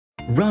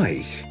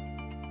Reich.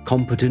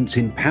 Competence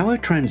in power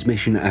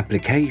transmission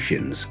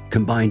applications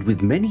combined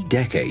with many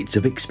decades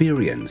of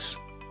experience.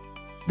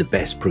 The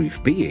best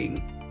proof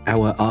being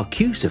our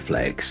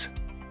ARCUSAFLEX,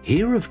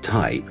 here of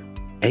type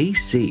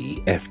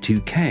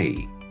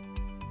F2K.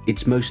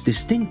 Its most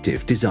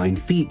distinctive design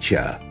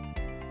feature,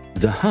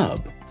 the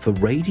hub for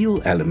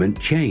radial element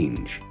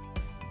change.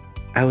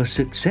 Our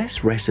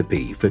success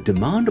recipe for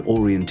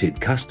demand-oriented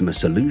customer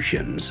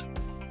solutions,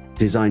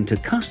 designed to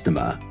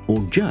customer or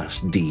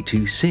just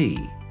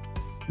D2C.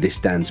 This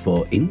stands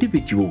for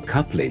individual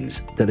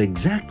couplings that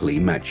exactly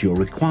match your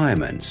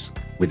requirements,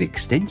 with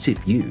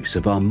extensive use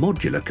of our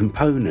modular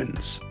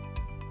components.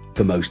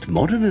 For most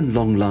modern and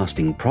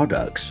long-lasting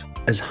products,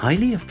 as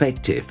highly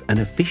effective and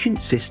efficient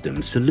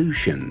system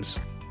solutions.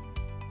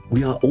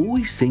 We are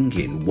always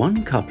thinking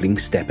one coupling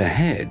step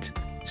ahead,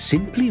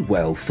 simply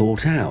well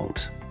thought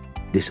out.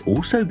 This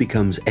also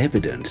becomes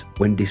evident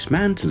when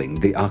dismantling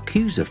the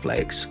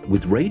ARCUSAFLEX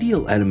with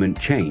radial element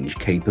change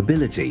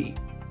capability.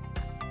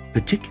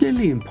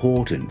 Particularly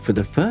important for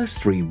the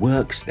first 3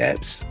 work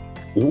steps,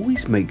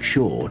 always make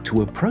sure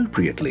to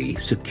appropriately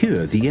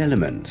secure the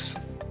elements.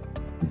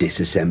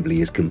 Disassembly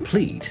is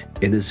complete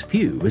in as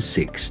few as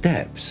 6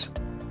 steps.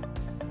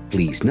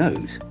 Please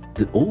note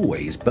that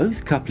always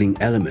both coupling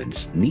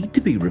elements need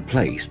to be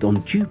replaced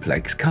on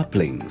duplex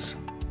couplings.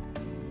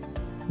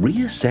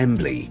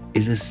 Reassembly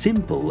is as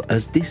simple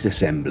as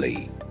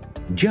disassembly,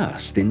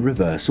 just in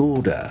reverse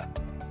order.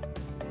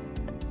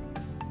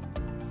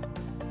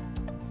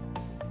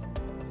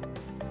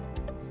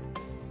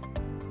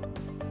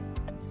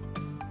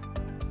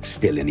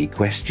 Still any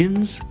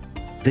questions?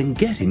 Then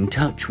get in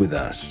touch with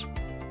us.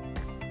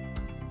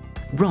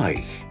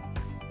 Reich.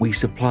 We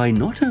supply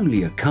not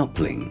only a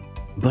coupling,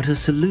 but a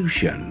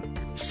solution,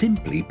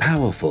 simply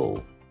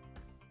powerful.